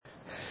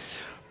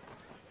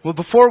Well,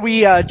 before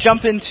we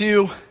jump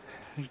into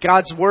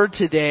God's Word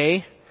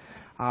today,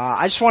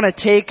 I just want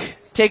to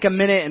take a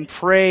minute and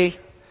pray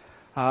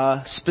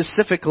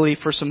specifically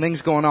for some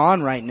things going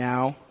on right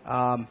now.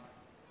 I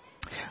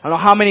don't know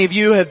how many of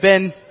you have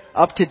been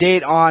up to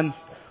date on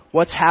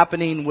what's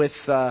happening with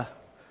the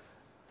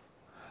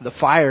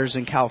fires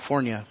in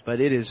California, but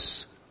it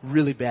is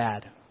really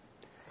bad.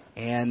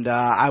 And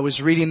I was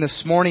reading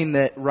this morning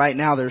that right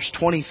now there's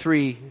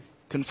 23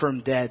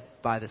 confirmed dead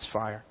by this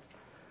fire.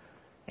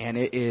 And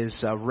it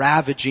is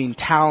ravaging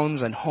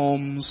towns and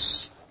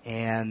homes,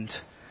 and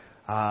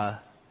a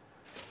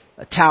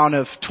town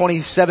of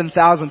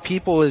 27,000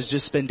 people has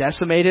just been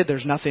decimated.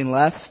 There's nothing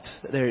left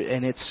there,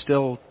 and it's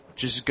still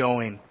just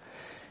going.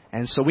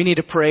 And so we need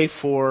to pray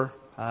for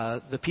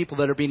the people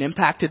that are being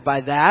impacted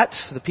by that,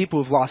 the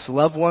people who've lost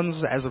loved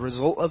ones as a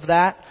result of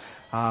that.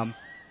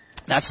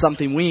 That's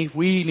something we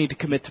need to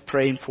commit to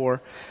praying for.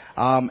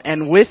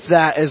 And with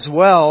that as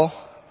well,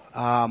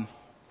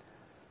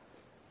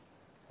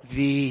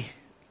 the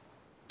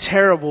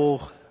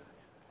terrible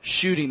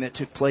shooting that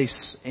took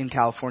place in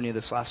California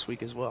this last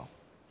week as well.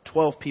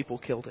 12 people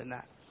killed in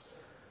that.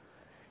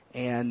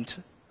 And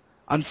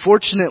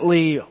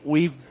unfortunately,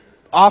 we've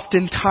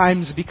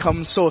oftentimes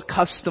become so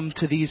accustomed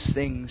to these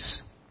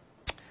things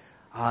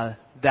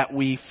that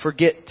we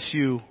forget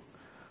to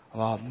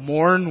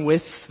mourn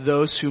with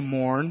those who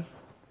mourn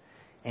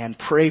and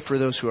pray for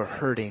those who are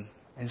hurting.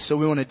 And so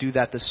we want to do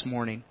that this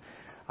morning.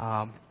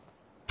 And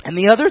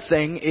the other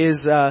thing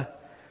is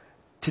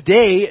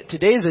Today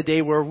is a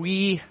day where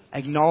we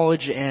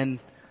acknowledge and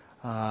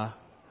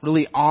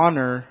really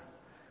honor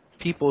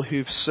people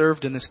who've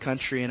served in this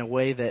country in a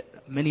way that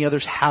many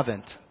others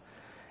haven't.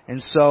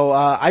 And so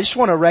I just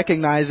want to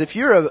recognize if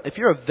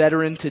you're a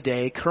veteran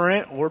today,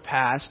 current or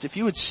past, if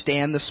you would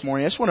stand this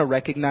morning, I just want to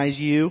recognize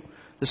you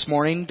this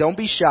morning. Don't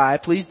be shy.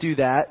 Please do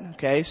that.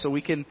 Okay, so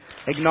we can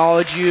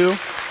acknowledge you.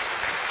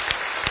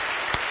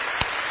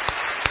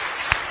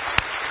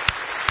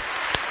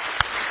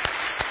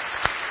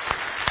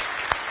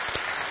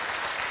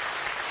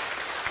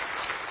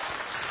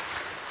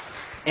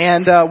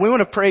 And we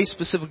want to pray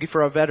specifically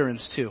for our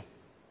veterans too.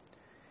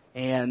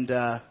 And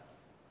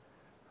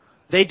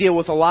they deal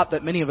with a lot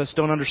that many of us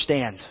don't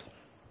understand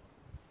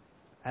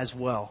as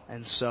well.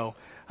 And so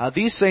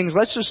these things,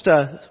 let's just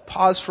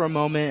pause for a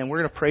moment, and we're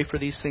going to pray for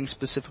these things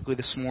specifically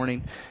this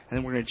morning, and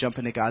then we're going to jump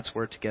into God's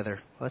Word together.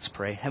 Let's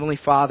pray. Heavenly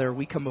Father,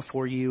 we come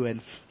before you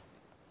and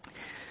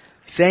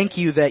thank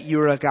you that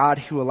you're a God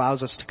who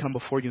allows us to come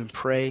before you and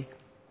pray,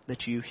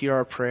 that you hear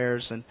our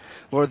prayers, and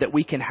Lord, that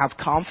we can have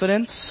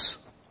confidence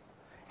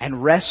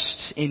and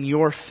rest in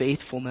your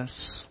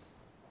faithfulness.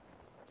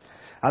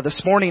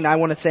 This morning, I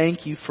want to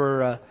thank you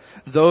for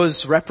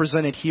those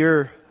represented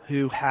here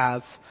who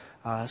have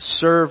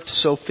served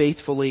so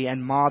faithfully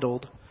and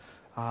modeled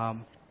a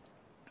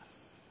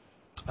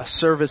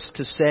service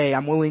to say,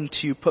 I'm willing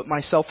to put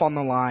myself on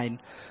the line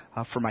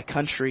for my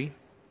country,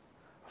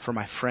 for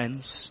my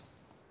friends.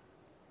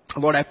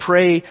 Lord, I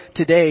pray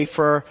today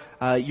for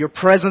your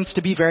presence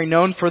to be very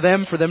known for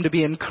them to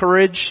be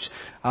encouraged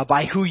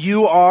by who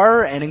you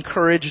are and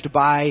encouraged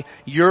by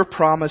your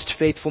promised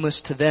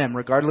faithfulness to them,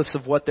 regardless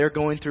of what they're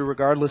going through,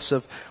 regardless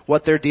of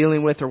what they're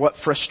dealing with or what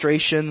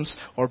frustrations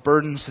or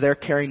burdens they're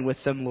carrying with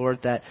them, Lord,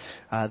 that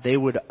they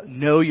would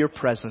know your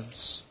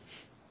presence.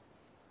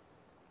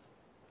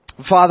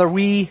 Father,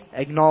 we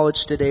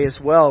acknowledge today as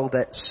well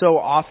that so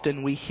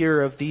often we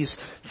hear of these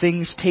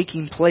things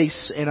taking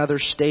place in other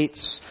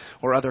states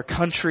or other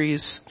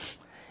countries,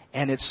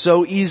 and it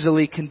so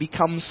easily can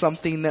become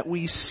something that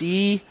we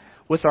see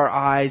with our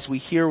eyes, we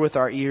hear with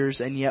our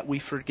ears, and yet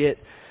we forget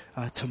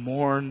to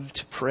mourn,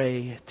 to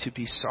pray, to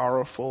be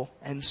sorrowful.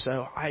 And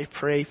so I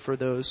pray for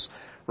those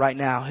right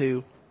now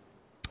who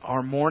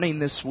are mourning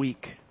this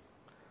week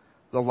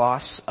the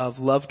loss of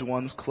loved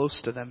ones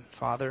close to them,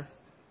 Father.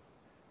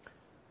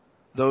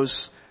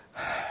 Those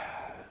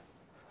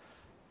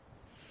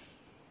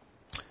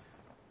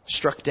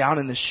struck down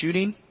in the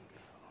shooting,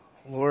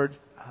 Lord,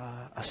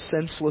 a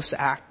senseless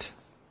act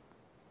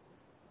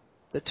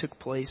that took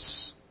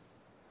place.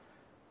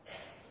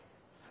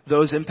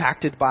 Those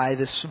impacted by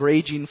this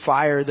raging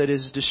fire that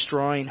is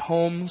destroying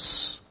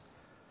homes,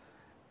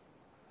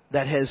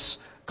 that has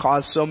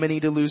caused so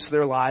many to lose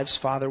their lives,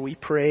 Father, we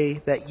pray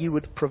that you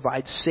would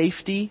provide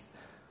safety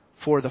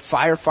for the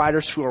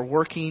firefighters who are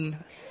working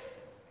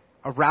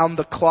around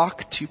the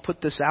clock to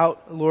put this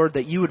out, Lord,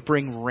 that you would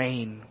bring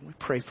rain. We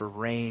pray for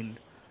rain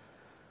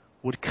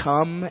would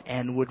come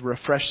and would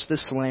refresh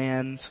this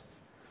land.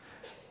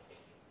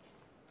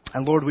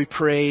 And Lord, we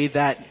pray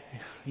that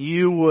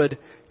you would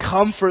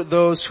comfort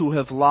those who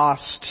have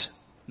lost,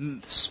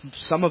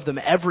 some of them,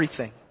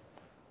 everything.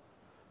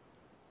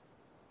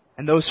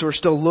 And those who are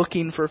still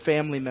looking for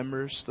family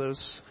members,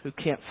 those who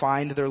can't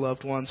find their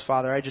loved ones,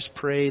 Father, I just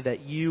pray that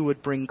you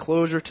would bring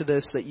closure to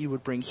this, that you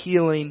would bring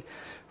healing.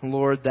 And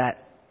Lord,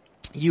 that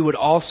you would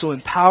also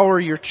empower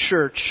your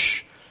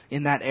church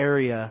in that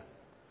area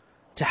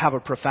to have a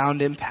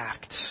profound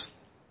impact.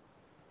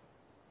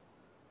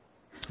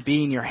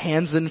 Being your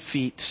hands and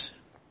feet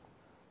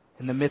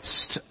in the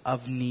midst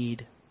of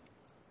need.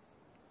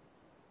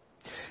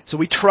 So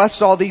we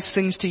trust all these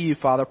things to you,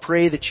 Father.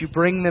 Pray that you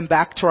bring them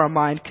back to our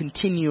mind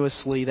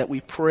continuously, that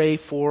we pray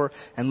for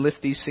and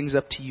lift these things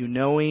up to you,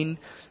 knowing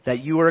that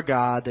you are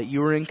God, that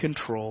you are in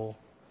control,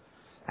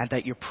 and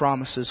that your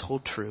promises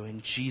hold true.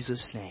 In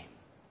Jesus' name,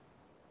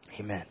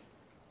 amen.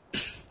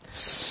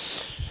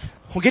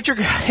 Well, get your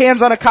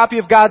hands on a copy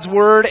of God's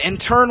Word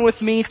and turn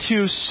with me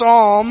to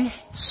Psalms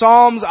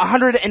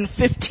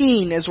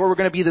 115 is where we're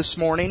going to be this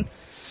morning.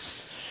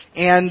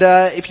 And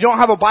if you don't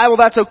have a Bible,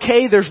 that's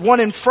okay. There's one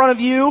in front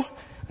of you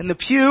in the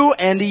pew,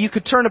 and you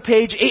could turn to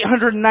page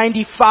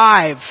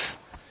 895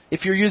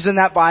 if you're using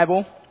that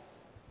Bible.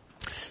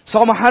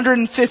 Psalm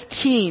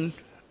 115.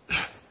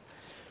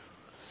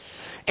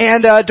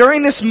 And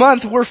during this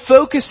month, we're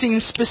focusing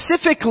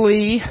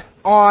specifically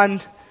on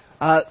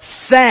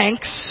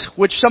thanks,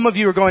 which some of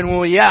you are going,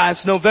 well, yeah,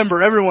 it's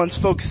November. Everyone's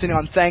focusing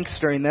on thanks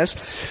during this.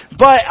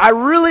 But I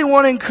really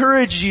want to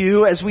encourage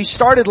you, as we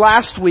started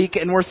last week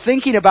and we're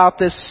thinking about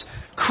this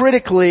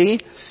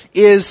critically,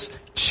 is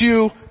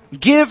to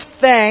give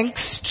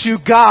thanks to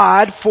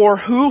God for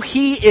who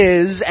He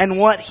is and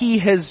what He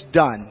has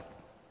done.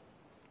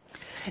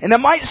 And that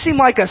might seem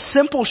like a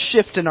simple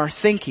shift in our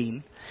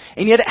thinking,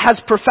 and yet it has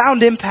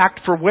profound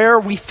impact for where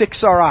we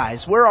fix our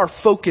eyes, where our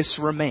focus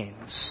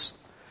remains.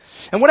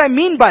 And what I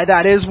mean by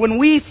that is when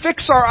we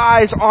fix our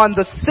eyes on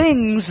the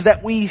things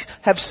that we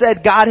have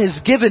said God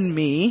has given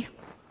me,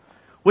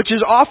 which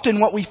is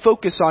often what we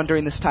focus on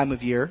during this time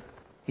of year.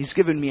 He's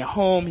given me a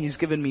home, He's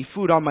given me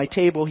food on my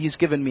table, He's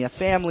given me a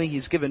family,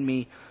 He's given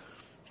me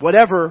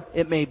whatever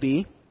it may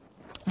be.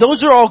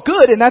 Those are all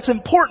good and that's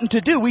important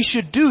to do. We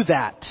should do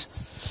that.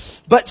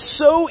 But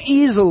so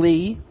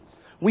easily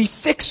we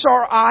fix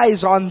our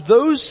eyes on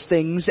those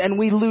things and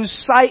we lose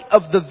sight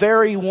of the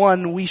very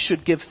one we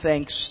should give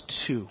thanks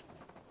to.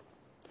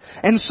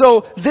 And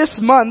so this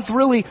month,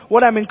 really,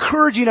 what I'm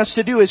encouraging us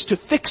to do is to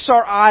fix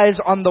our eyes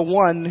on the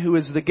one who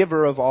is the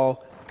giver of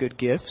all good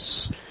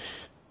gifts.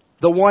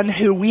 The one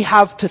who we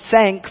have to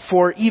thank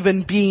for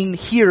even being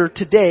here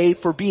today,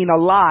 for being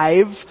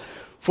alive,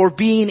 for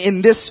being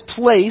in this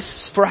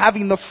place, for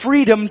having the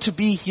freedom to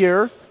be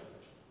here.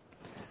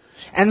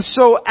 And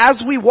so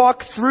as we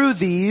walk through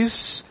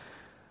these,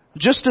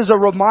 just as a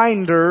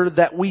reminder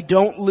that we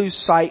don't lose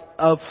sight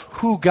of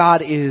who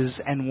God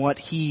is and what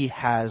He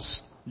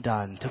has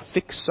done, to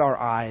fix our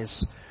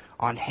eyes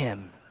on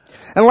Him.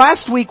 And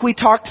last week we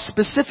talked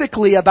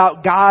specifically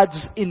about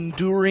God's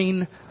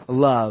enduring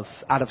love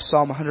out of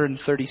Psalm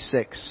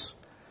 136.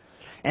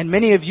 And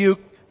many of you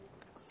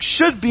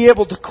should be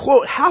able to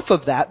quote half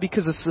of that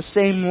because it's the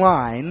same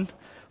line,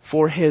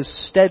 for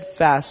His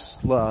steadfast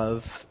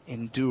love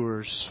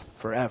endures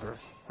forever,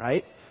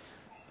 right?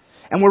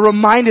 And we're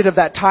reminded of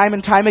that time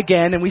and time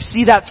again, and we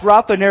see that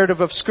throughout the narrative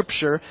of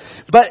Scripture.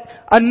 But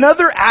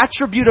another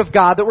attribute of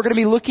God that we're going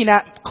to be looking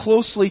at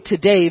closely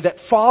today that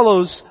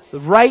follows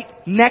right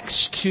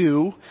next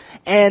to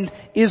and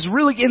is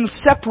really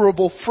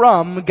inseparable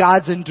from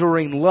God's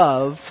enduring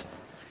love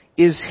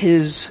is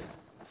His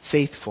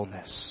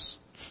faithfulness.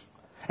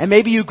 And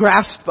maybe you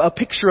grasp a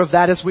picture of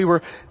that as we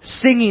were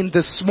singing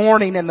this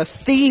morning, and the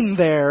theme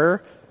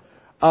there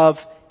of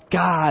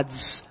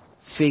God's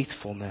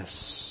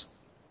faithfulness.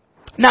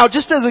 Now,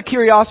 just as a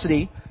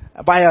curiosity,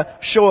 by a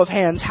show of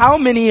hands, how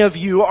many of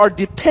you are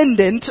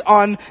dependent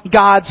on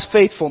God's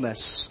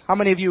faithfulness? How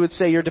many of you would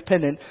say you're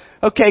dependent?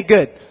 Okay,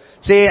 good.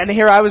 See, and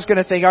here I was going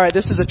to think, all right,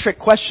 this is a trick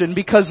question,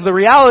 because the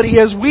reality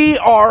is we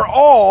are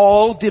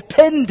all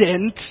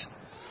dependent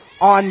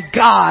on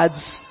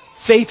God's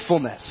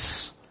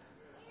faithfulness.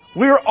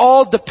 We're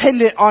all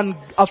dependent on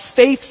a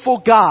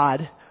faithful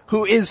God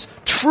who is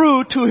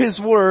true to His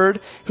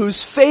word,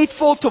 who's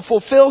faithful to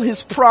fulfill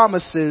His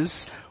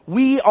promises.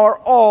 We are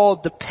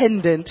all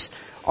dependent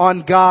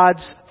on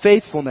God's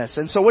faithfulness.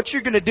 And so what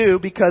you're going to do,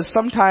 because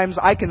sometimes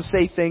I can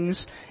say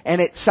things and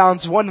it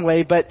sounds one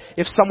way, but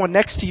if someone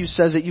next to you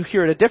says it, you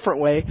hear it a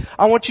different way.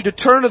 I want you to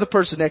turn to the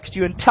person next to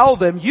you and tell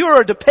them you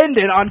are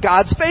dependent on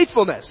God's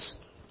faithfulness.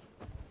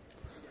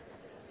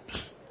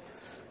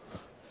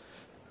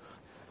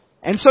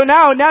 And so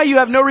now you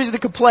have no reason to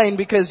complain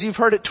because you've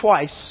heard it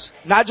twice.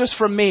 Not just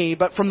from me,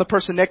 but from the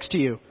person next to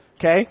you.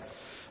 Okay?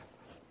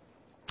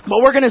 But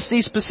we're going to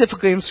see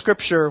specifically in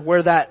Scripture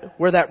where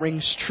that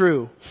rings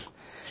true.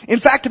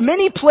 In fact,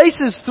 many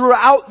places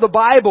throughout the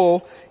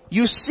Bible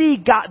you see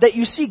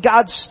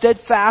God's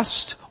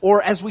steadfast,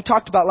 or as we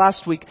talked about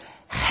last week,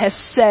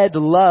 Hesed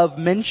love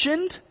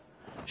mentioned.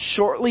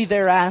 Shortly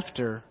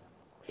thereafter,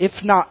 if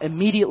not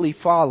immediately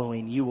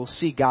following, you will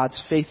see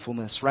God's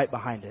faithfulness right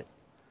behind it.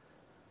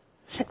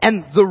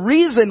 And the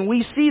reason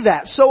we see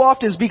that so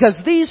often is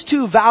because these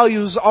two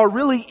values are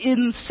really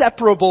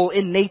inseparable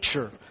in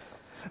nature.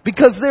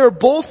 Because they are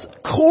both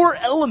core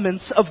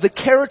elements of the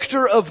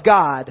character of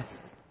God.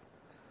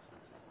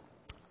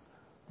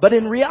 But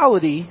in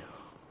reality,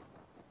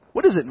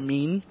 what does it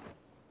mean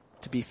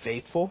to be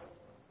faithful?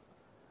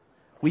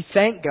 We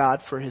thank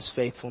God for His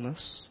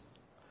faithfulness.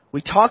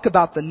 We talk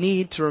about the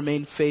need to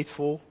remain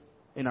faithful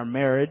in our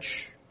marriage.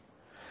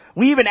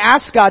 We even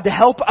ask God to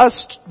help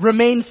us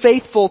remain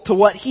faithful to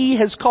what He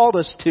has called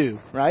us to,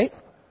 right?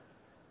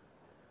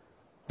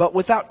 But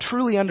without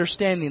truly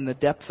understanding the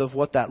depth of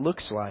what that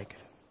looks like,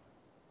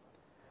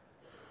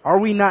 are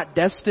we not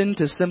destined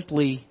to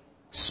simply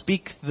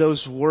speak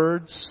those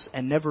words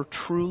and never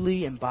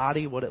truly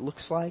embody what it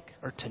looks like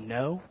or to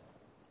know?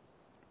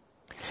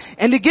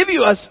 And to give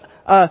you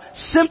a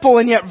simple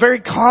and yet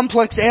very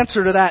complex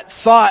answer to that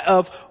thought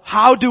of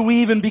how do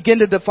we even begin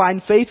to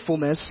define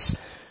faithfulness,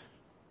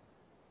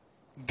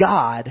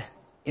 God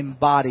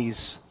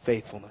embodies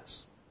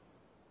faithfulness.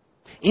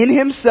 In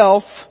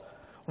Himself,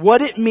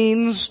 what it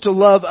means to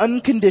love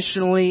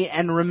unconditionally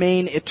and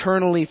remain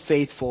eternally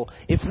faithful.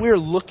 If we're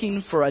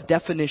looking for a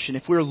definition,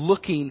 if we're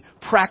looking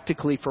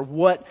practically for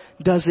what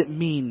does it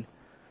mean,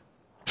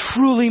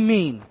 truly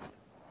mean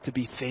to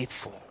be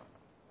faithful,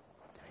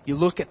 you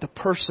look at the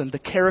person, the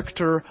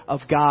character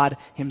of God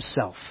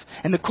Himself.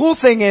 And the cool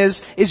thing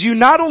is you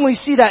not only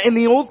see that in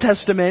the Old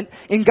Testament,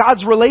 in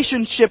God's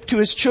relationship to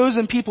His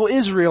chosen people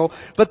Israel,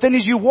 but then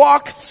as you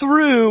walk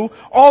through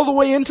all the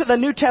way into the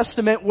New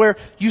Testament where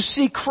you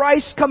see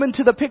Christ come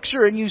into the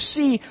picture and you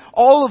see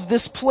all of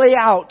this play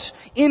out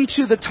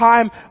into the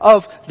time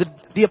of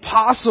the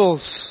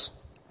apostles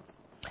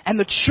and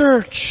the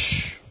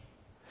church.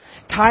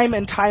 Time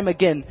and time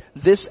again,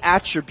 this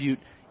attribute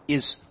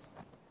is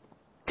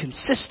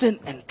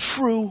consistent and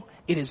true.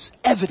 It is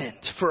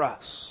evident for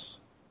us.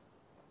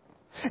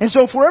 And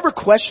so if we're ever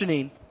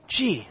questioning,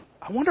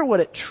 I wonder what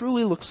it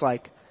truly looks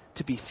like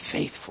to be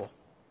faithful,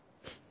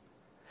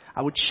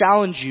 I would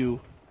challenge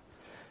you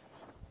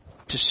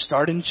to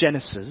start in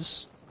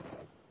Genesis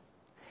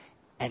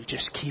and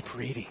just keep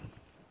reading.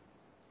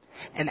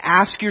 And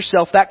ask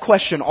yourself that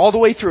question all the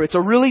way through. It's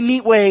a really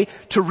neat way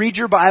to read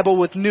your Bible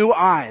with new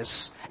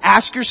eyes.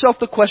 Ask yourself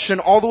the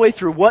question all the way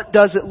through. What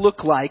does it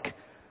look like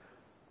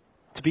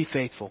to be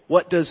faithful?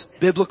 What does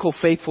biblical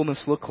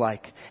faithfulness look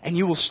like? And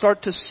you will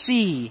start to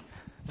see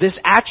this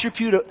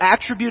attribute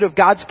of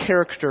God's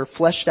character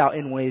fleshed out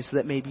in ways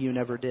that maybe you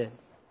never did.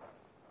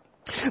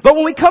 But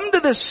when we come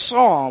to this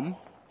psalm,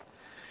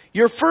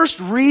 your first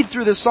read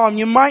through the psalm,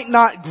 you might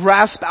not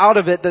grasp out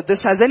of it that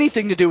this has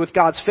anything to do with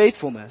God's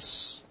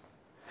faithfulness.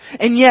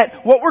 And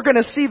yet, what we're going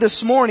to see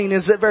this morning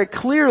is that very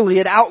clearly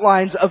it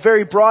outlines a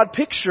very broad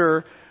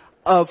picture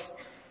of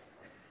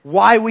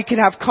why we can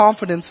have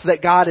confidence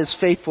that God is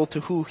faithful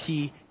to who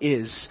He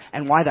is,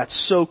 and why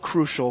that's so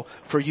crucial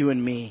for you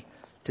and me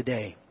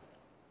today.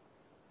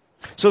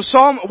 So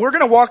we're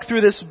going to walk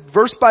through this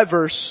verse by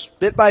verse,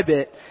 bit by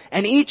bit,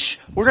 and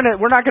we're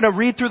not going to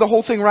read through the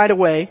whole thing right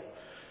away.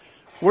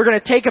 We're going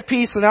to take a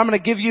piece and I'm going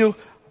to give you,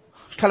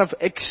 kind of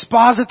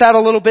exposit that a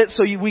little bit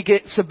so we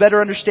get some better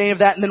understanding of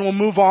that, and then we'll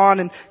move on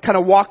and kind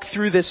of walk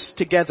through this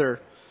together.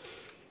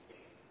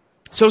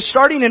 So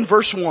starting in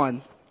verse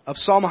 1 of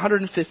Psalm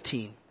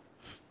 115.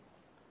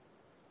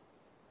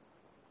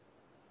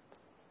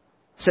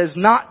 Says,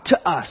 "Not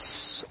to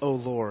us, O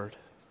Lord,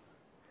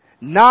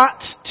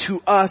 not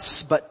to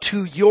us, but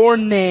to your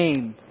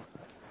name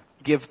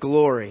give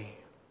glory,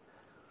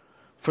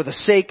 for the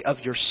sake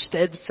of your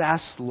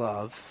steadfast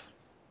love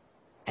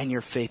and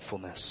your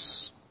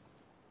faithfulness."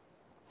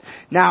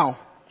 Now,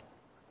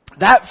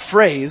 that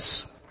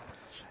phrase,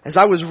 as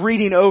I was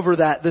reading over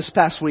that this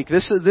past week,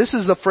 this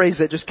is the phrase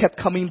that just kept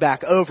coming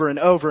back over and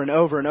over and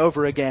over and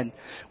over again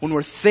when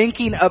we're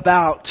thinking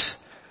about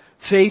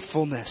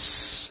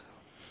faithfulness.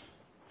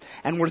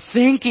 And we're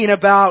thinking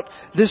about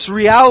this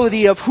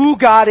reality of who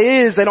God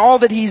is and all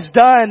that He's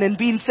done and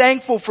being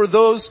thankful for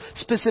those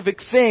specific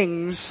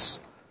things.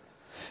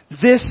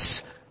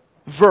 This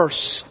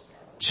verse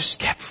just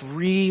kept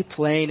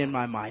replaying in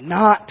my mind.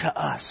 Not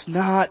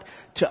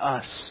to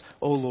us,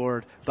 O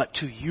Lord, but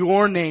to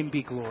your name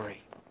be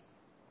glory.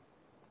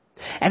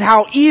 And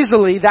how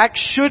easily that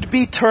should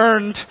be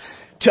turned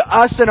to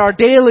us in our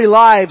daily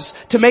lives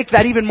to make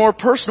that even more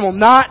personal.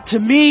 Not to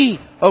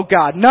me, O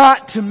God,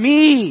 not to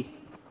me,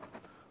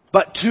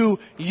 but to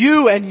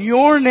you and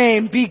your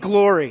name be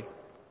glory.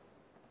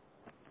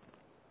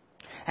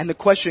 And the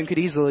question could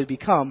easily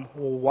become,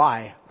 well,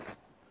 why?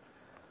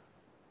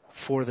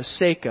 For the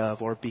sake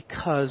of or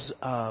because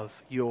of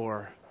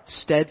your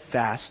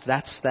steadfast,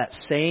 that's that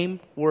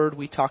same word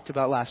we talked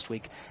about last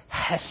week,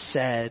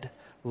 hesed,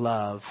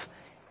 love,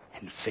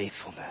 and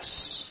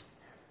faithfulness.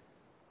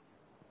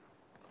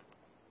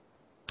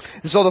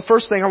 And so the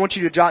first thing I want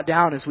you to jot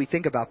down as we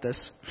think about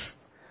this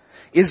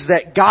is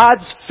that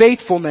God's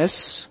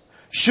faithfulness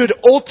should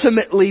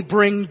ultimately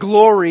bring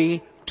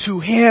glory to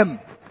Him.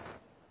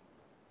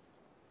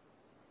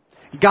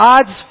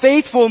 God's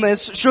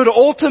faithfulness should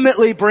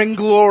ultimately bring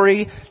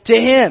glory to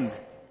Him.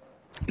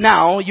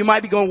 Now, you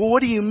might be going, well,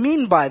 what do you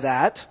mean by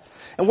that?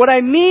 And what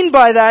I mean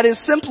by that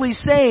is simply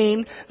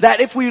saying that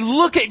if we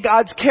look at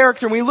God's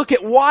character and we look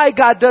at why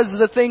God does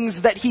the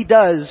things that He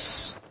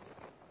does,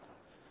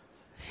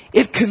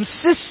 it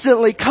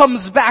consistently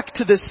comes back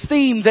to this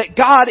theme that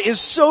God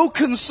is so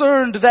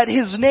concerned that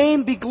His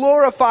name be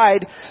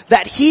glorified,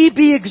 that He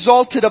be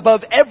exalted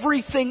above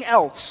everything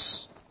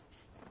else.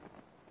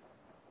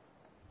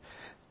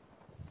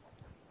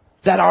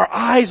 that our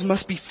eyes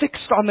must be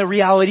fixed on the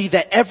reality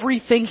that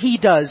everything He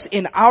does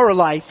in our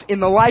life, in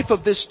the life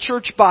of this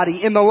church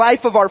body, in the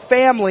life of our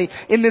family,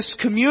 in this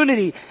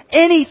community,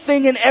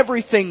 anything and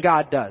everything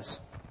God does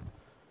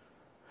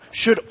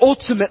should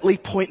ultimately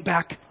point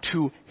back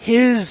to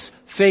His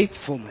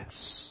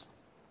faithfulness,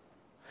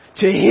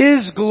 to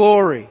His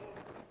glory,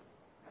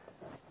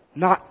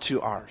 not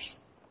to ours.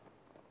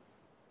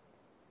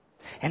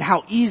 And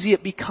how easy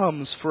it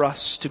becomes for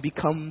us to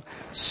become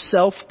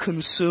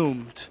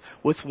self-consumed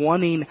with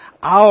wanting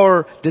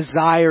our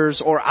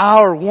desires or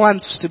our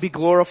wants to be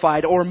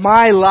glorified or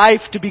my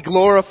life to be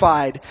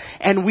glorified.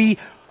 And we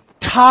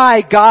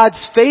tie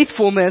God's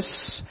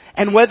faithfulness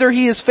and whether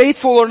He is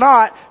faithful or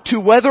not to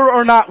whether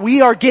or not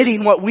we are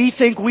getting what we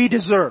think we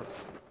deserve.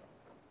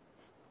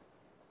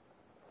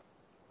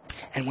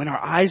 And when our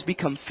eyes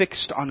become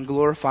fixed on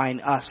glorifying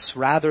us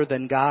rather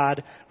than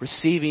God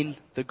receiving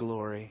the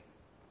glory,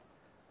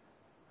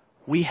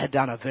 we head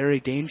down a very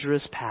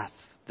dangerous path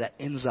that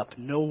ends up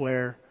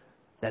nowhere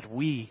that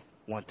we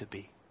want to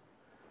be.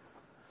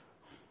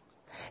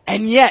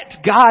 And yet,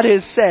 God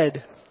has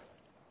said,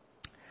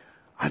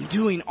 I'm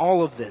doing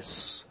all of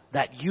this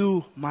that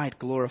you might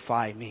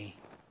glorify me.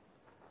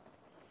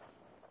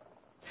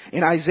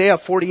 In Isaiah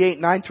 48,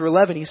 9 through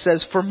 11, He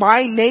says, for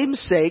my name's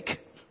sake,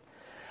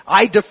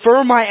 I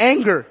defer my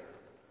anger.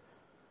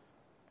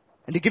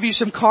 And to give you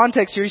some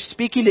context here, He's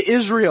speaking to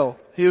Israel,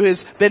 who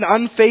has been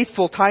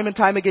unfaithful time and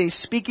time again.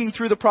 He's speaking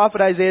through the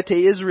prophet Isaiah to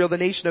Israel, the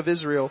nation of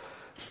Israel.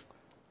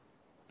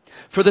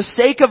 For the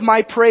sake of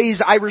my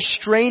praise, I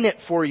restrain it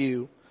for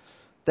you,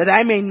 that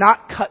I may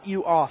not cut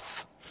you off.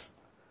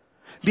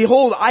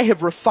 Behold, I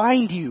have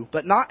refined you,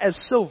 but not as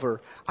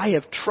silver. I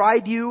have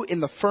tried you in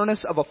the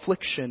furnace of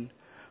affliction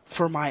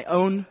for my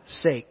own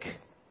sake.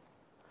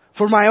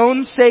 For my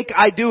own sake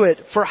I do it,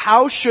 for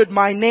how should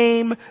my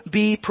name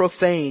be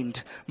profaned?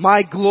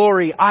 My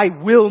glory I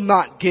will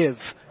not give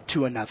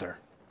to another.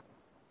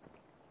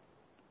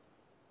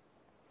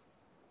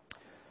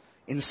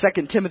 In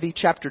 2 Timothy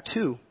chapter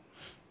 2,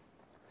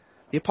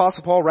 the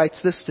Apostle Paul writes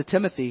this to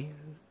Timothy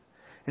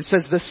and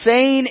says, the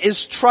saying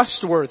is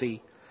trustworthy.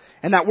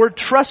 And that word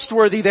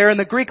trustworthy there in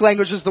the Greek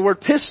language is the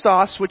word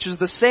pistos, which is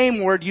the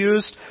same word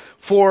used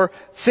for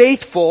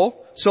faithful.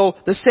 So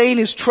the saying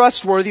is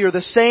trustworthy, or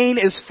the saying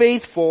is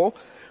faithful.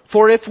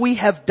 For if we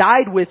have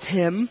died with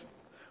Him,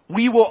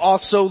 we will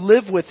also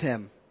live with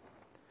Him.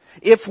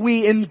 If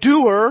we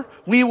endure,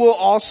 we will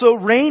also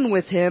reign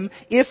with Him.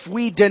 If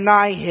we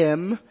deny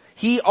Him,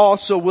 He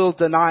also will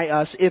deny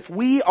us. If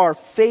we are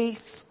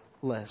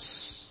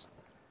faithless,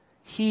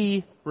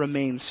 He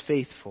remains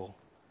faithful,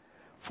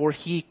 for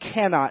He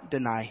cannot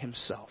deny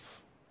Himself.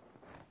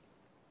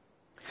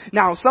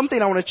 Now,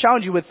 something I want to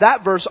challenge you with,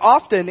 that verse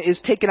often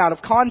is taken out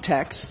of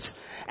context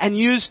and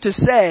used to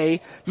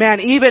say, man,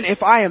 even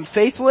if I am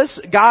faithless,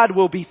 God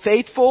will be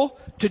faithful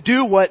to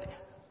do what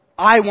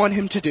I want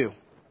Him to do.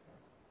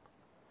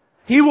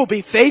 He will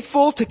be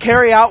faithful to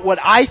carry out what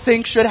I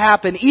think should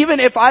happen.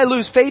 Even if I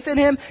lose faith in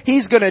Him,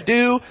 He's going to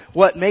do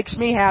what makes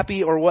me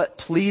happy or what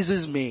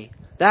pleases me.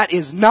 That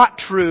is not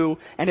true.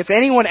 And if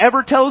anyone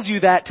ever tells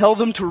you that, tell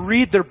them to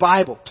read their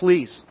Bible,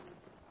 please.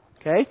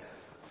 Okay?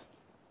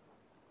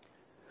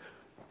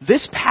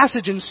 This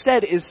passage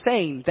instead is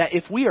saying that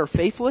if we are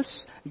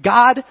faithless,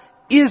 God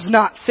is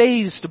not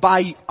fazed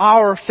by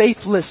our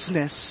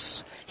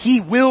faithlessness. He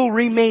will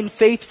remain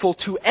faithful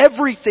to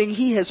everything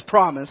He has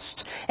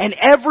promised and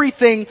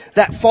everything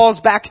that falls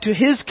back to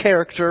His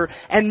character,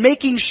 and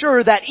making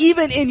sure that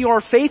even in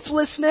your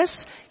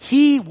faithlessness,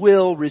 He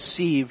will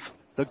receive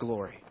the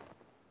glory.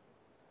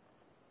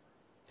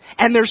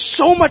 And there's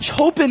so much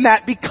hope in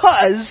that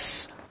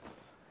because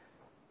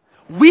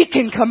we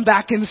can come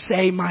back and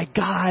say, my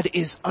God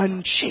is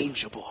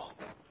unchangeable.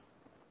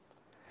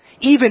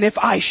 Even if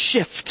I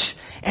shift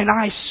and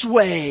I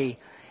sway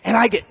and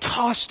I get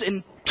tossed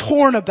and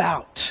torn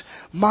about,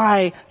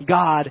 my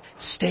God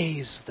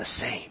stays the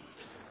same.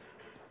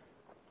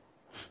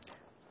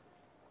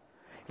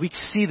 We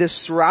see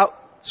this throughout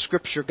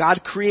Scripture.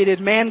 God created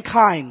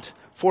mankind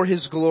for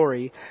His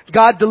glory.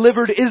 God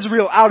delivered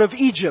Israel out of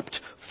Egypt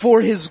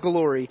for His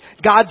glory.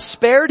 God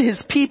spared His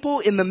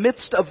people in the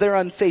midst of their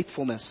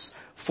unfaithfulness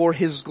for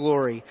His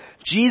glory.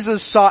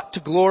 Jesus sought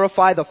to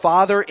glorify the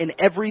Father in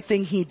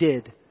everything He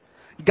did.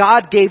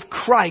 God gave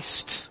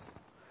Christ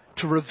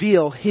to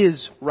reveal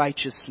His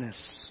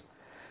righteousness.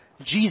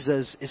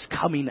 Jesus is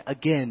coming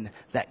again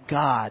that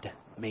God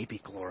may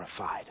be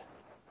glorified.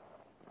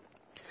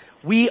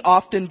 We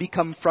often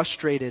become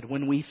frustrated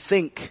when we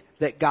think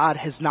that God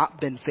has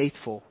not been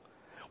faithful,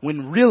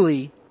 when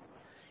really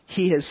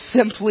He has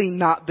simply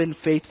not been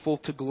faithful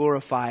to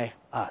glorify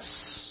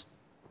us.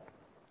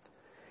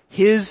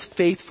 His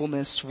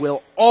faithfulness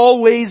will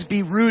always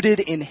be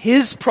rooted in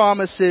His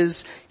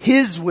promises,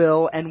 His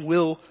will, and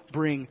will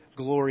bring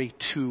glory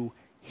to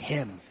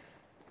Him.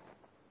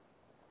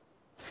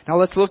 Now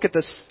let's look at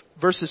this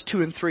verses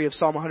 2 and 3 of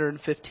Psalm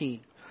 115.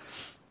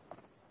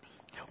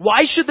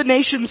 Why should the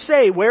nations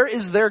say, where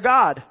is their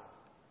God?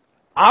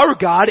 Our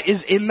God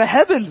is in the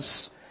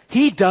heavens.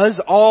 He does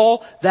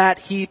all that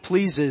He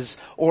pleases,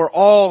 or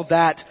all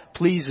that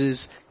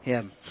pleases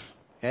Him.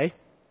 Okay?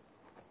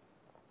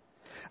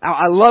 Now,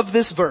 I love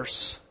this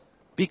verse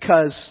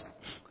because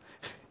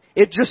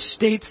it just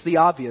states the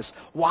obvious.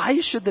 Why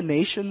should the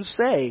nations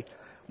say,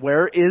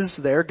 "Where is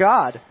their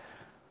God?"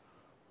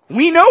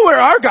 We know where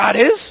our God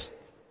is,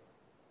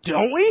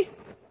 don't we?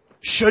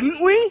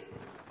 Shouldn't we?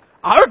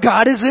 Our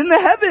God is in the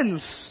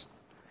heavens.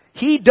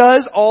 He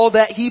does all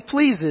that He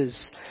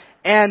pleases.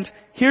 And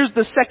here's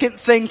the second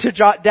thing to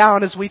jot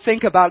down as we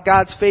think about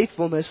God's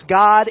faithfulness.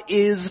 God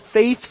is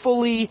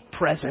faithfully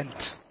present.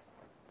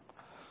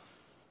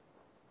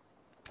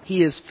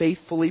 He is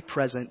faithfully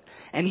present.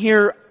 And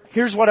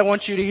here's what I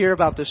want you to hear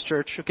about this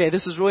church. Okay,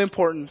 this is really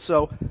important.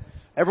 So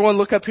everyone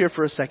look up here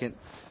for a second.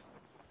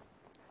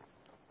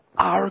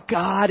 Our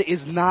God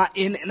is not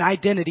in an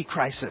identity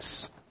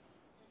crisis.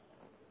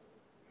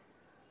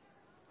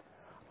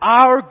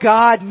 Our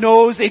God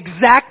knows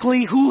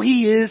exactly who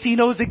He is. He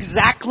knows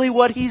exactly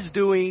what He's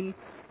doing.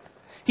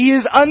 He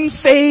is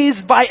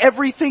unfazed by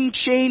everything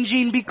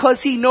changing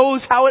because He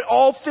knows how it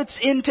all fits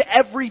into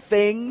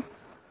everything.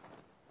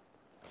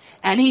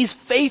 And He's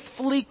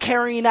faithfully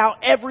carrying out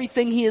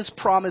everything He has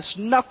promised.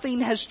 Nothing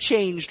has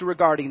changed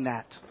regarding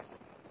that.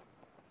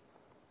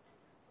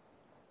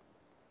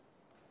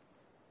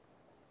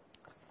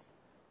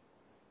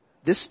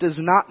 This does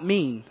not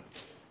mean,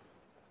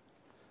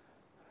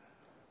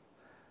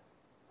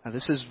 now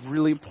this is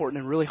really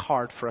important and really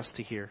hard for us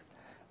to hear.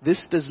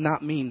 This does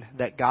not mean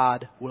that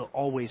God will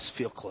always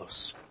feel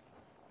close.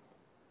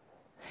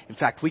 In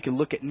fact, we can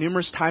look at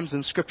numerous times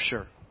in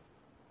Scripture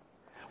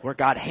where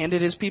God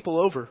handed His people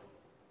over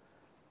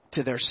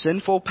to their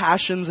sinful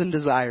passions and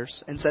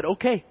desires and said,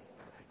 "Okay,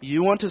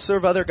 you want to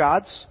serve other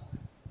gods?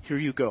 Here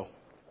you go."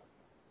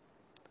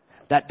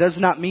 That does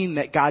not mean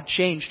that God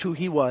changed who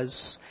He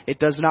was. It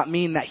does not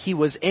mean that He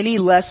was any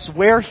less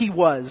where He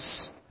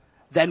was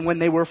than when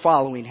they were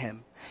following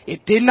Him.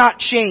 It did not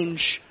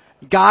change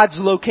God's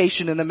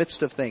location in the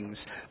midst of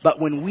things. But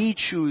when we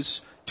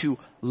choose to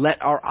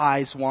let our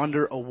eyes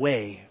wander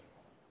away,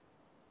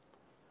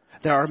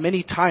 there are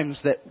many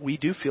times that we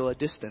do feel a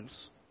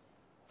distance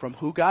from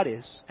who God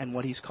is and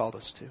what He's called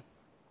us to.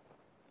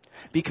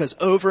 Because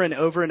over and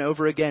over and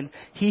over again,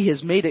 He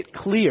has made it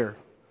clear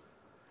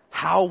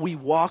how we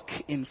walk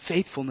in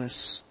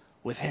faithfulness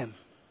with Him.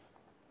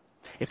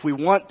 If we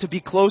want to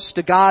be close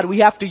to God, we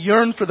have to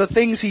yearn for the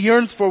things He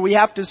yearns for. We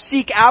have to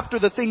seek after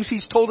the things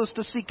He's told us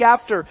to seek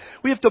after.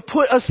 We have to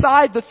put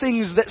aside the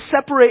things that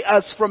separate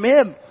us from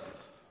Him.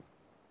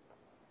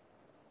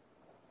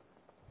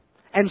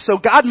 And so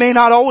God may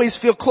not always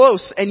feel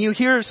close. And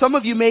some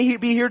of you may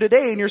be here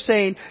today and you're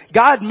saying,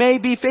 God may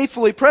be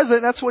faithfully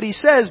present. That's what He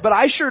says, but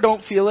I sure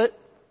don't feel it.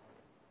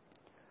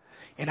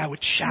 And I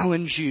would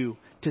challenge you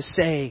to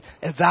say,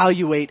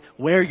 evaluate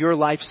where your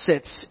life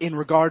sits in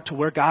regard to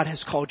where God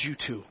has called you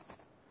to.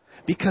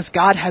 Because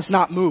God has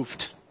not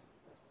moved.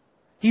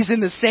 He's in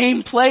the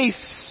same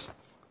place.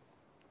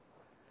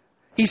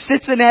 He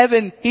sits in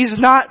heaven. He's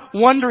not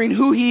wondering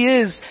who He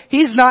is.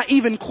 He's not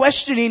even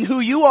questioning who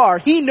you are.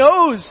 He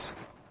knows.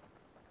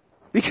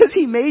 Because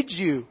He made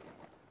you.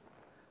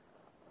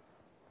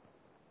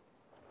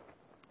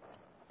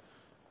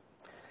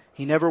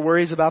 He never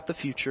worries about the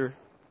future.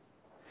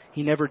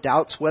 He never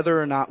doubts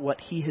whether or not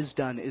what He has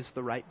done is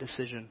the right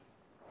decision.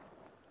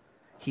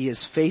 He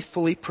is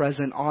faithfully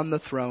present on the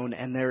throne,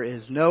 and there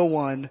is no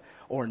one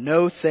or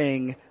no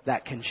thing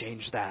that can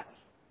change that.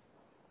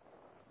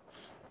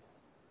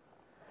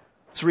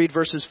 Let's read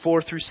verses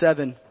 4 through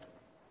 7.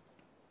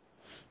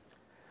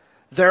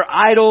 Their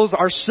idols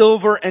are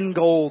silver and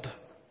gold.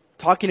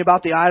 Talking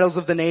about the idols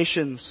of the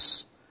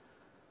nations.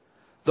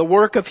 The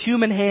work of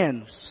human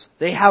hands.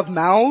 They have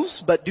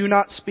mouths, but do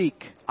not speak.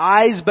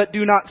 Eyes, but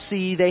do not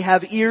see. They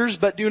have ears,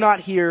 but do not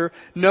hear.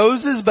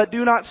 Noses, but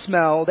do not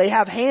smell. They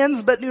have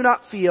hands, but do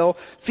not feel.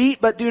 Feet,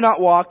 but do not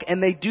walk.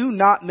 And they do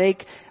not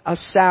make a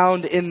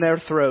sound in their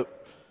throat.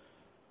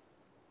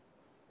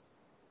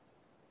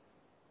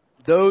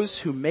 Those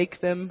who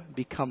make them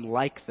become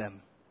like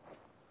them.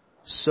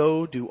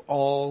 So do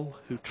all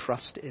who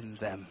trust in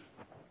them.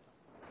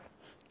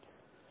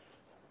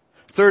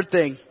 Third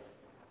thing,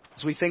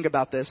 as we think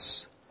about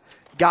this,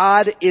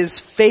 God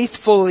is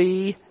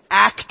faithfully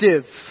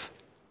active.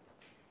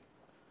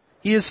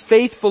 He is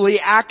faithfully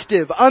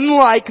active.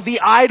 Unlike the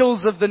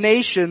idols of the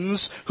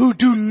nations who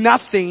do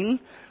nothing,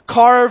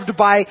 carved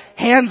by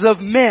hands of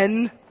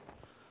men,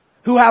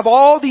 who have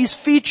all these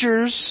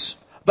features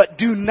but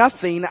do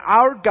nothing,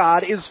 our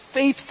God is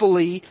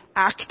faithfully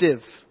active.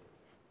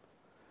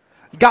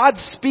 God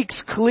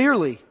speaks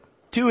clearly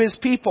to His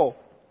people.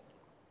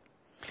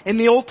 In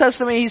the Old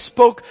Testament, He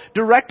spoke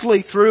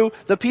directly through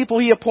the people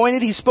He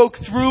appointed. He spoke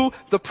through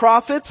the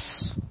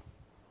prophets.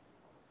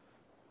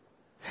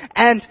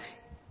 And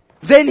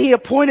then He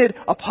appointed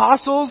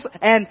apostles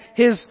and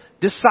His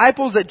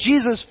disciples that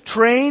Jesus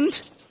trained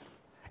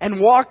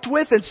and walked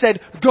with and said,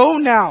 "Go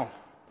now,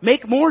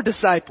 make more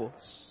disciples."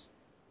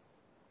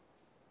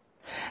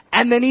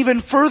 And then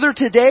even further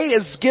today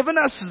has given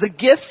us the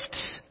gift,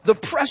 the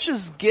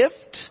precious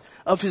gift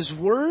of His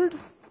Word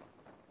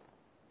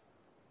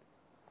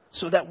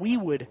so that we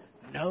would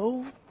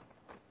know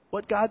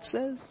what God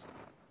says?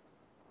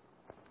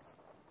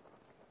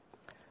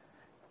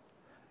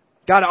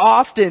 God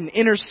often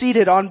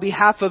interceded on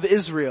behalf of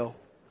Israel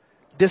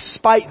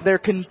despite their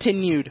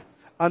continued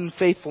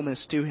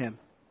unfaithfulness to Him.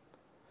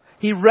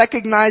 He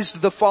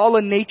recognized the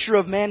fallen nature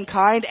of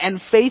mankind and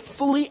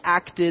faithfully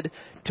acted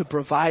to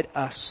provide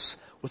us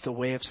with a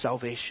way of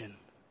salvation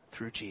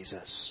through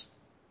Jesus.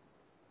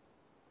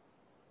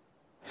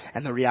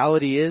 And the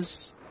reality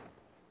is,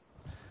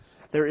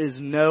 there is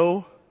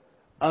no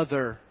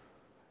other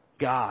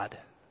God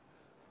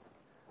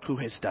who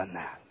has done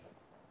that.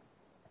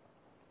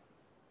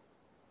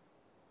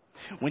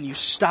 When you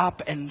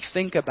stop and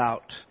think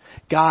about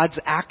God's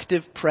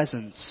active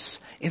presence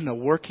in the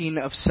working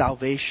of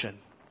salvation,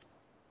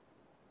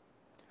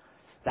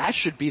 that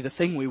should be the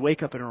thing we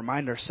wake up and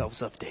remind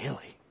ourselves of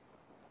daily.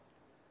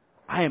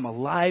 I am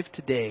alive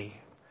today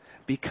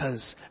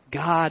because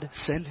God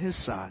sent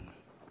His Son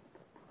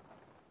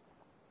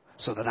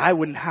so that I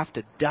wouldn't have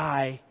to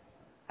die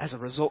as a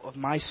result of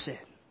my sin,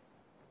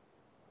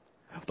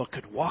 but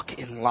could walk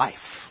in life.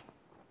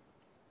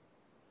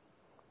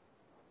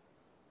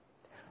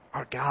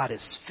 Our God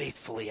is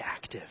faithfully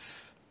active.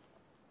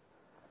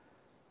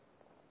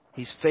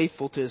 He's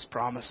faithful to His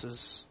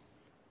promises.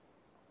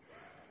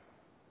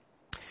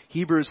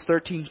 Hebrews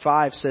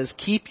 13:5 says,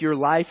 "Keep your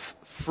life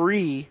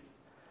free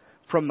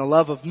from the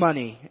love of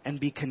money and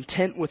be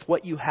content with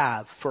what you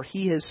have. For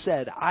He has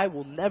said, I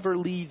will never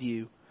leave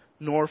you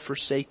nor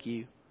forsake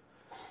you."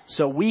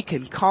 So we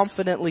can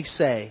confidently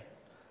say,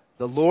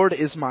 "The Lord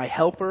is my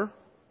helper.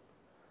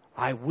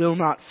 I will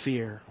not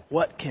fear.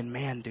 What can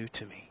man do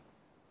to me?"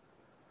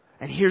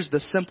 And here's the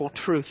simple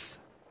truth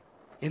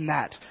in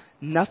that.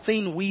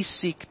 Nothing we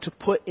seek to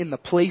put in the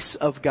place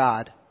of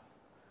God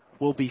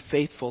will be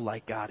faithful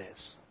like God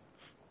is.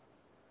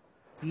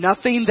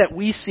 Nothing that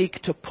we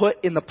seek to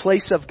put in the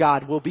place of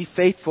God will be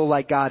faithful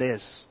like God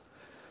is.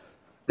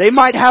 They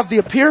might have the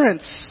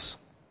appearance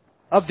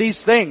of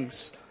these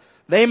things.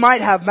 They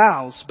might have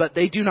mouths, but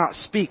they do not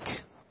speak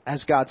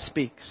as God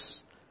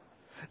speaks.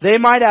 They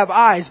might have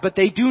eyes, but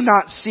they do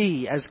not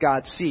see as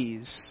God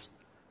sees.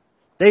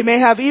 They may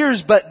have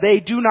ears, but they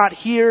do not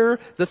hear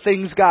the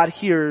things God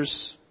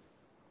hears.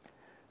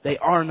 They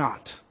are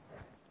not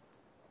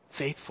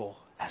faithful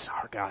as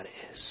our God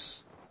is.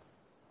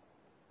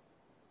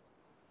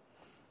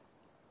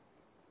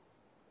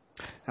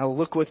 Now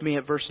look with me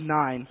at verse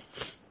 9.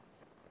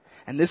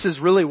 And this is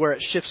really where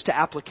it shifts to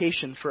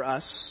application for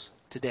us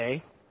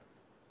today.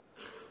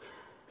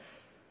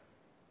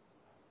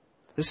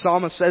 The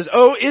psalmist says,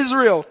 "O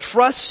Israel,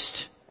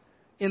 trust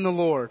in the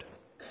Lord.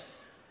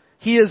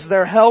 He is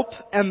their help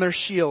and their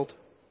shield.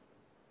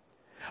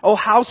 O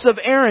house of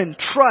Aaron,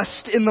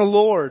 trust in the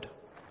Lord.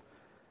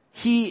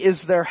 He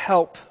is their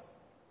help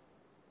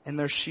and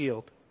their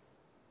shield.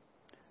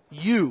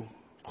 You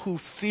who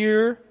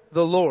fear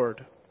the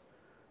Lord,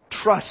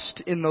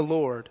 trust in the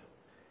Lord.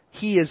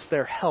 He is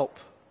their help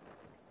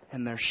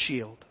and their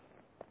shield."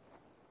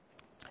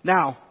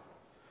 Now,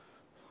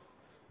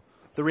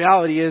 the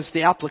reality is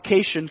the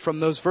application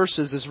from those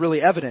verses is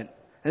really evident.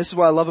 And this is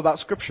what I love about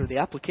Scripture. The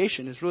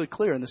application is really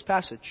clear in this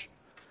passage.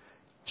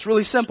 It's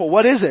really simple.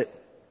 What is it?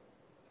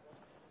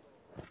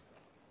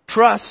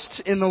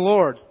 Trust in the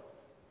Lord.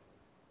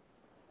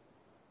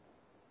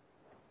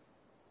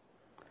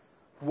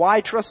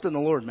 Why trust in the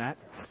Lord, Matt?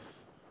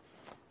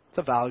 It's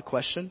a valid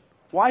question.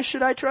 Why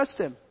should I trust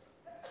Him?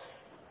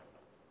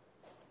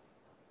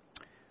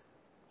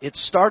 It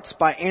starts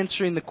by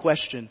answering the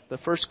question, the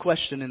first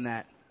question in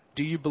that.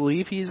 Do you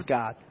believe He is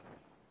God?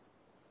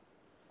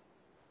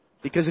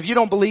 Because if you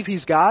don't believe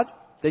He's God,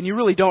 then you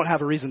really don't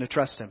have a reason to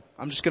trust Him.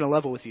 I'm just going to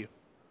level with you.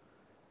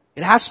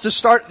 It has to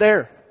start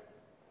there.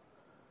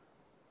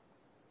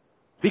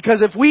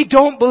 Because if we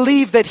don't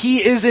believe that He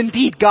is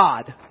indeed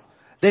God,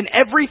 then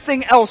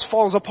everything else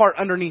falls apart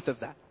underneath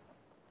of that.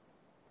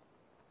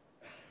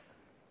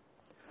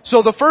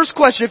 So the first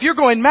question, if you're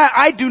going, "Matt,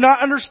 I do not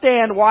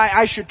understand why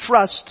I should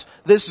trust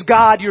this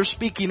God you're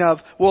speaking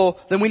of," well,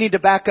 then we need to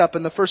back up.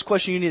 And the first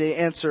question you need to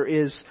answer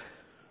is,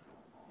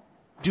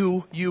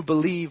 do you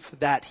believe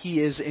that He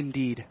is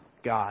indeed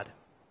God?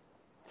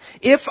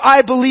 If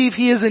I believe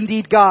He is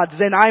indeed God,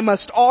 then I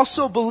must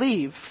also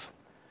believe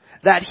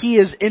that He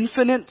is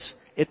infinite,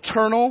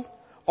 eternal,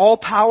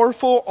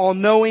 all-powerful,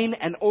 all-knowing,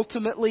 and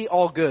ultimately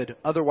all good.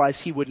 Otherwise,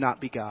 He would not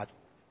be God.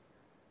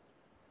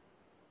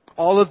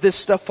 All of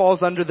this stuff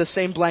falls under the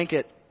same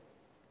blanket.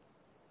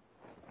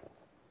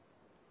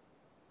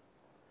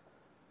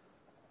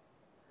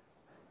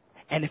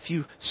 And if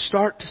you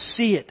start to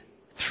see it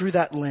through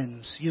that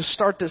lens, you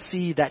start to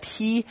see that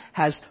He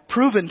has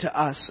proven to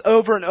us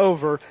over and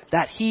over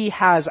that He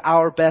has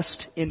our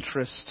best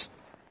interest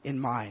in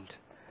mind.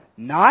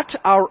 Not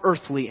our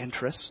earthly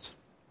interest.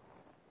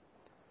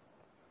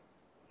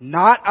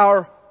 Not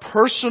our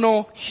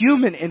personal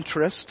human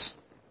interest.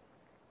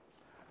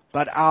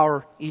 But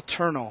our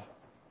eternal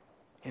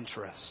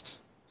interest.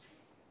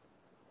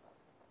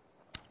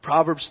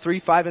 Proverbs 3,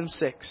 5, and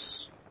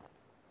 6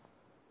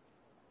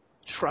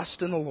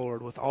 Trust in the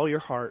Lord with all your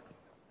heart,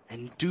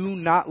 and do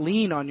not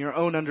lean on your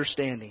own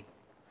understanding.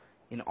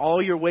 In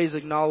all your ways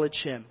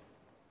acknowledge Him,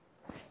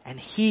 and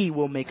He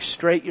will make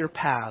straight your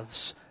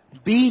paths.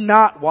 Be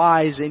not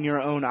wise in your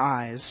own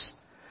eyes.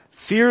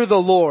 Fear the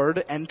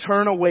Lord and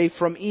turn away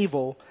from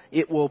evil.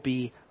 It will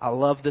be, I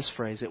love this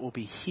phrase, it will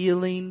be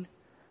healing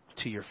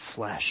to your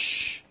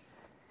flesh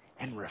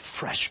and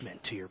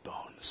refreshment to your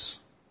bones.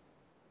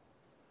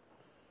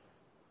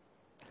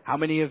 How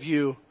many of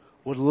you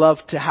would love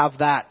to have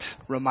that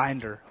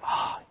reminder?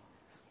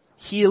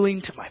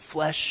 Healing to my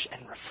flesh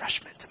and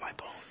refreshment to my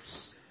bones.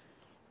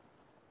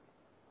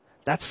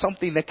 That's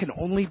something that can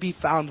only be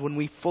found when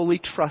we fully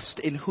trust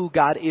in who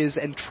God is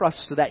and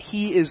trust that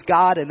He is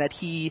God and that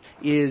He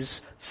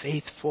is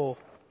faithful.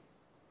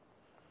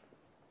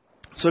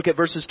 Let's look at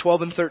verses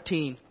 12 and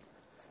 13.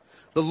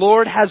 The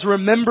Lord has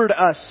remembered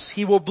us.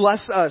 He will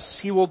bless us.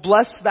 He will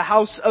bless the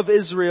house of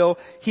Israel.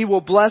 He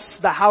will bless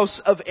the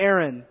house of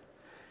Aaron.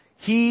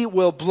 He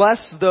will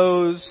bless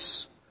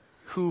those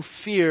who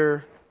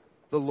fear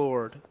the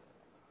Lord,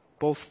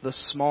 both the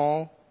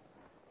small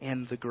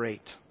and the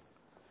great.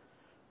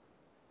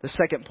 The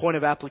second point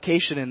of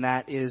application in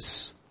that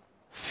is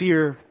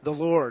fear the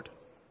Lord.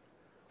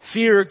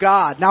 Fear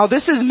God. Now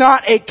this is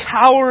not a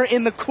cower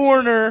in the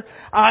corner.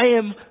 I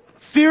am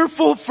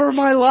fearful for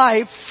my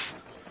life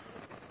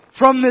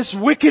from this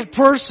wicked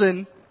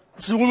person.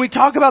 So when we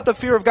talk about the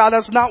fear of God,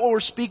 that's not what we're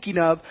speaking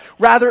of.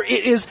 Rather,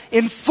 it is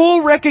in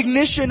full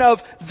recognition of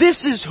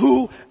this is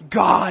who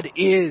God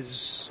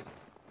is.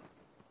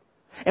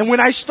 And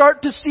when I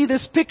start to see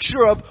this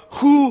picture of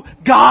who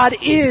God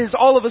is,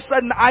 all of a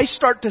sudden I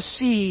start to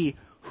see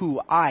who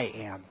I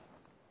am.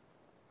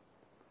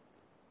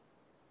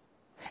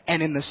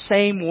 And in the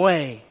same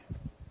way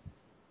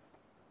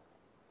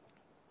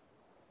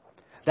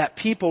that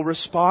people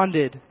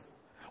responded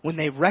when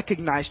they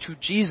recognized who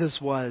Jesus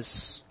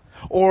was,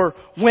 or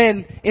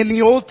when in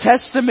the Old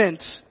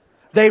Testament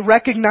they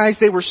recognized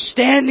they were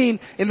standing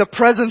in the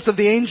presence of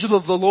the angel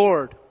of the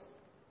Lord,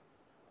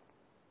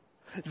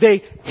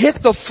 they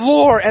hit the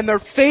floor and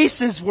their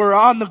faces were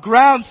on the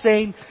ground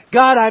saying,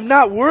 God, I'm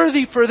not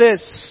worthy for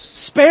this.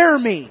 Spare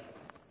me.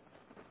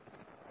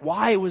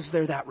 Why was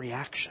there that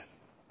reaction?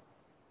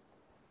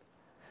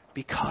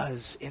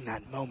 Because in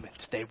that moment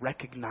they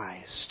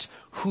recognized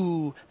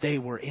who they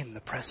were in the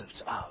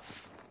presence of.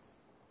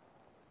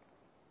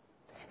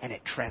 And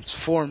it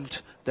transformed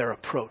their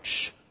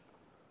approach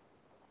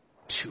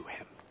to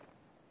Him.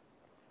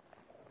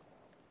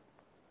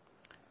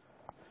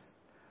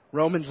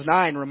 Romans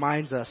 9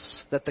 reminds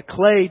us that the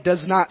clay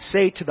does not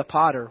say to the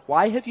potter,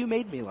 why have you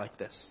made me like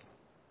this?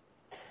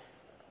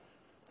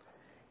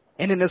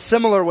 And in a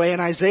similar way,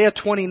 in Isaiah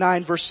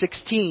 29 verse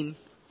 16,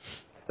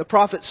 the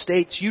prophet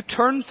states, you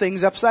turn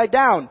things upside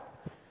down.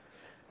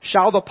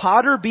 Shall the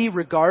potter be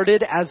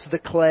regarded as the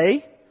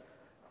clay,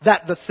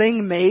 that the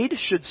thing made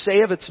should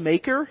say of its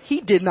maker,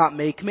 He did not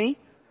make me?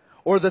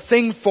 Or the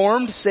thing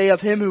formed say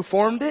of Him who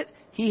formed it,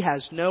 He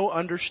has no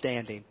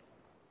understanding.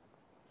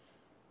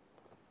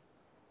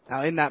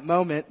 Now in that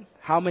moment,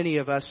 how many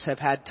of us have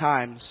had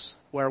times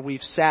where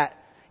we've sat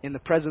in the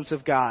presence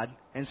of God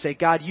and say,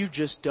 God, you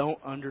just don't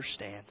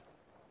understand.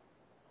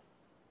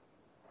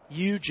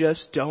 You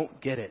just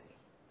don't get it.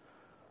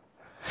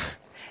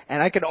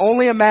 And I can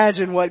only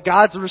imagine what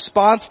God's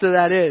response to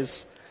that is.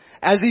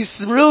 As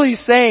He's really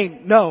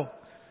saying, no,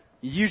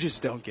 you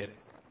just don't get it.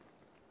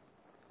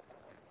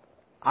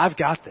 I've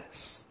got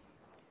this.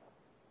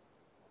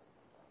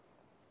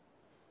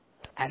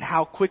 And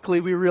how quickly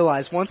we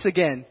realize, once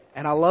again,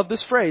 and I love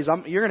this phrase,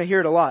 you're going to hear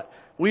it a lot.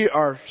 We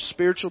are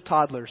spiritual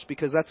toddlers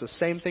because that's the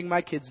same thing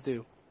my kids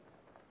do.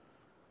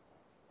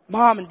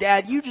 Mom and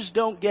Dad, you just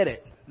don't get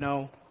it.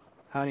 No,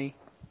 honey,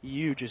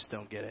 you just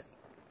don't get it.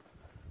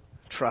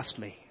 Trust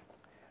me.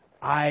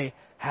 I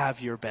have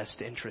your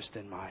best interest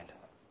in mind.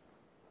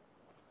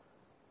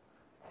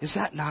 Is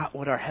that not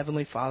what our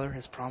Heavenly Father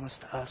has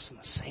promised to us in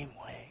the same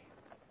way?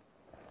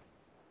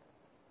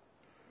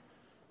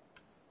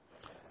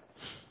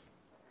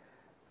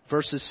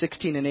 Verses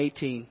 16 and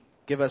 18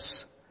 give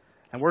us,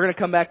 and we're going to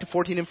come back to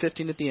 14 and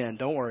 15 at the end,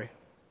 don't worry.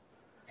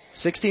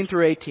 16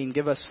 through 18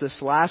 give us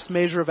this last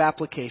measure of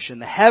application.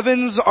 The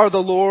heavens are the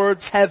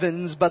Lord's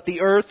heavens, but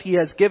the earth He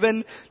has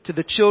given to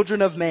the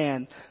children of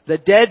man. The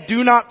dead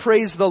do not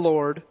praise the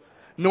Lord,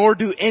 nor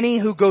do any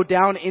who go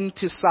down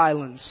into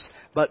silence.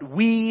 But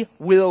we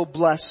will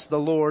bless the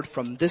Lord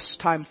from this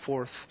time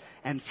forth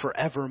and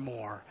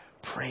forevermore.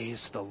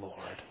 Praise the Lord.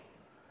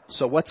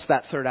 So what's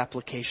that third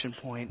application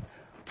point?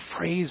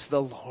 Praise the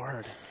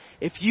Lord.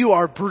 If you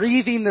are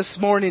breathing this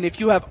morning, if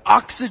you have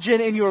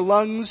oxygen in your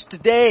lungs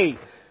today,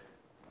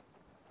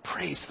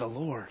 praise the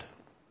Lord.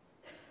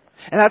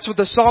 And that's what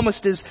the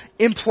psalmist is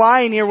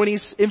implying here when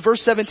he's in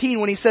verse 17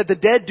 when he said the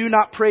dead do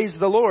not praise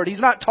the Lord. He's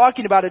not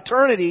talking about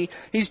eternity.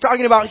 He's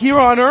talking about here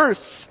on earth.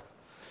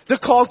 The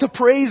call to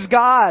praise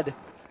God.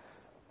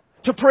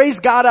 To praise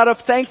God out of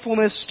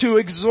thankfulness, to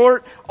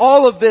exhort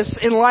all of this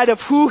in light of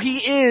who He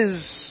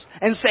is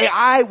and say,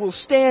 I will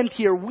stand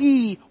here.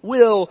 We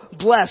will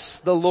bless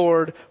the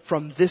Lord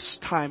from this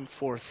time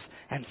forth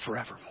and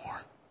forevermore.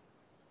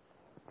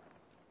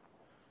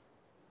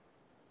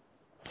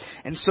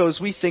 And so as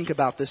we think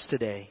about this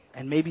today,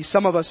 and maybe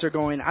some of us are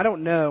going, I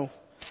don't know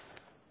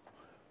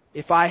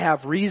if I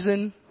have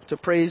reason to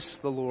praise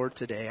the Lord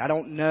today. I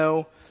don't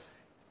know.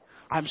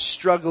 I'm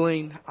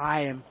struggling.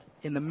 I am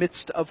in the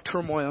midst of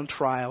turmoil and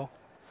trial.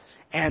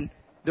 And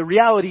the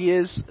reality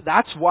is,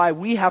 that's why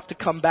we have to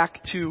come back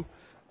to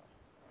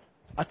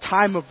a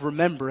time of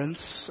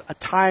remembrance, a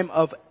time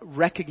of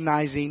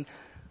recognizing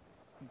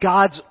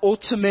God's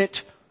ultimate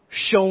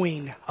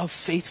showing of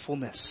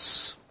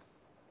faithfulness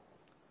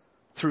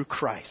through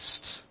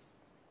Christ.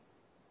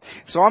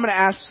 So I'm going to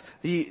ask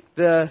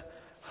the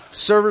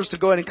servers to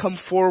go ahead and come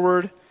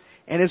forward.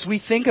 And as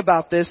we think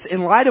about this,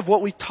 in light of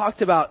what we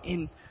talked about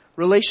in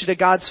relation to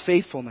God's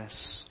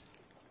faithfulness,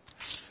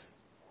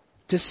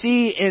 to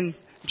see in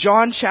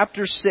John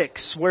chapter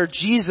 6, where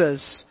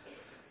Jesus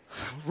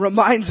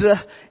reminds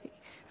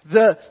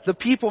the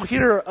people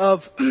here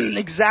of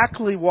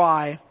exactly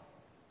why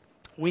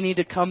we need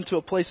to come to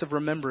a place of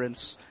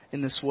remembrance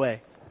in this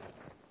way.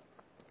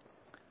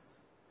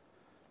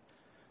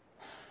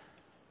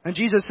 And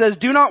Jesus says,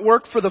 do not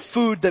work for the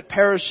food that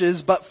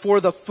perishes, but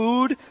for the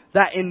food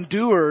that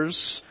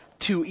endures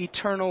to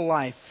eternal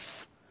life,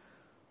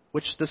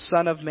 which the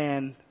Son of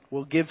Man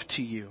will give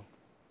to you.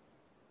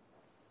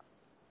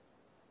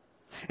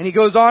 And he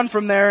goes on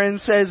from there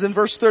and says in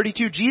verse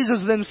 32,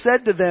 Jesus then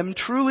said to them,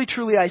 truly,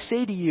 truly, I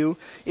say to you,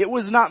 it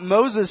was not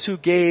Moses who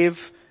gave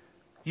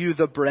you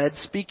the bread,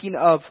 speaking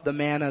of the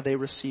manna they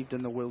received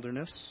in the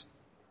wilderness,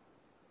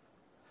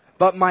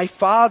 but my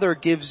Father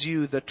gives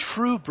you the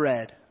true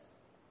bread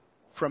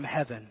from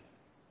heaven.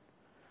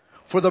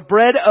 For the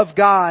bread of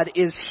God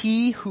is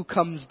he who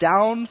comes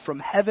down from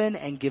heaven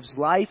and gives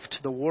life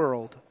to the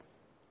world.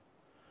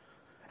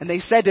 And they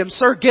said to him,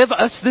 Sir, give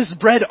us this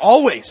bread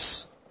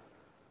always.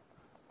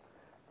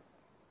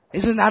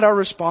 Isn't that our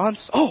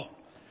response? Oh,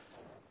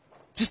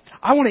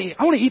 I want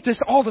to eat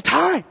this all the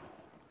time.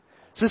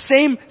 It's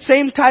the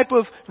same type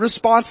of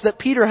response that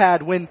Peter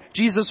had when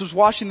Jesus was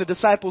washing the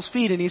disciples'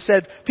 feet, and he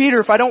said,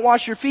 Peter, if I don't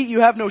wash your feet, you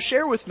have no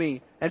share with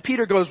me. And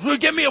Peter goes, well,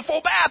 give me a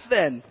full bath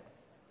then.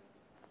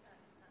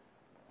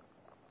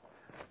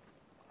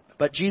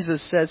 But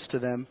Jesus says to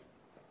them,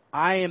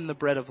 I am the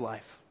bread of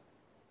life.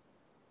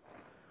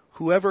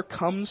 Whoever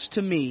comes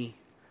to me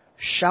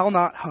shall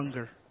not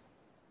hunger,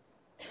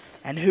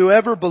 and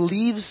whoever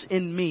believes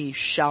in me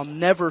shall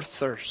never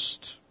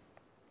thirst.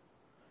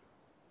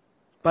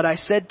 But I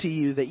said to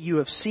you that you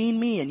have seen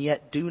me and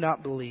yet do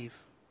not believe.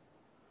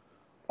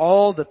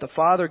 All that the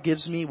Father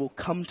gives me will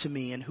come to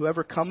me, and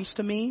whoever comes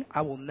to me,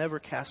 I will never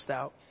cast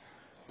out.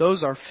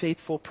 Those are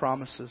faithful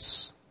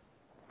promises.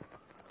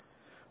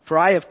 For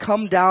I have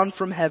come down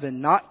from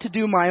heaven, not to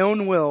do my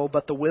own will,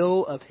 but the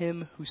will of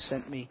him who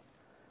sent me.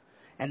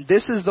 And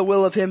this is the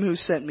will of him who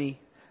sent me,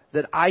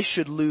 that I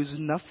should lose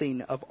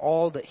nothing of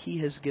all that he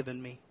has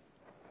given me,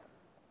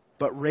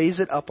 but raise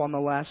it up on the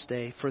last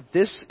day. For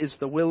this is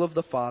the will of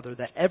the Father,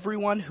 that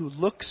everyone who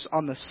looks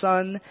on the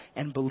Son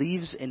and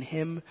believes in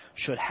him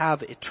should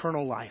have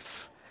eternal life,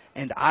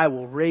 and I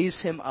will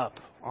raise him up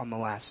on the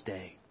last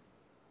day.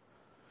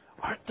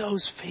 Aren't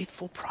those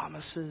faithful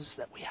promises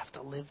that we have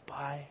to live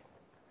by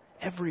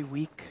every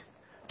week,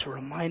 to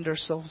remind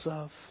ourselves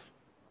of,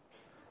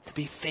 to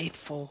be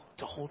faithful,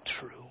 to hold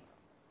true?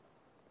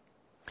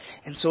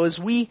 And so as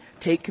we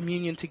take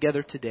communion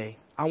together today,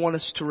 I want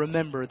us to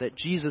remember that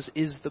Jesus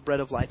is the bread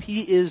of life.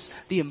 He is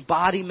the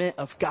embodiment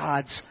of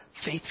God's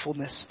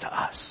faithfulness to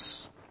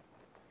us.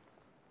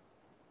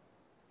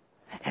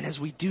 And as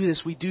we do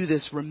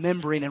this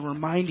remembering and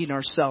reminding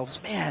ourselves,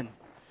 man,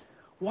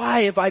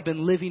 why have I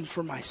been living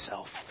for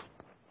myself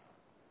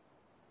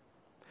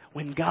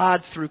when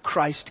God through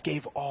Christ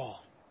gave all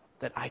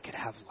that I could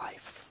have life?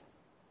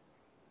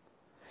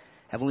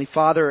 Heavenly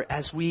Father,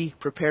 as we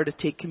prepare to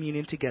take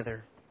communion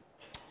together,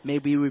 may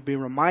we be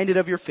reminded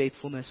of your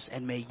faithfulness,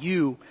 and may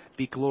you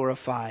be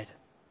glorified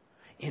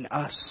in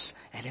us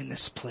and in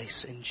this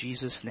place. In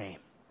Jesus' name,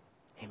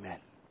 amen.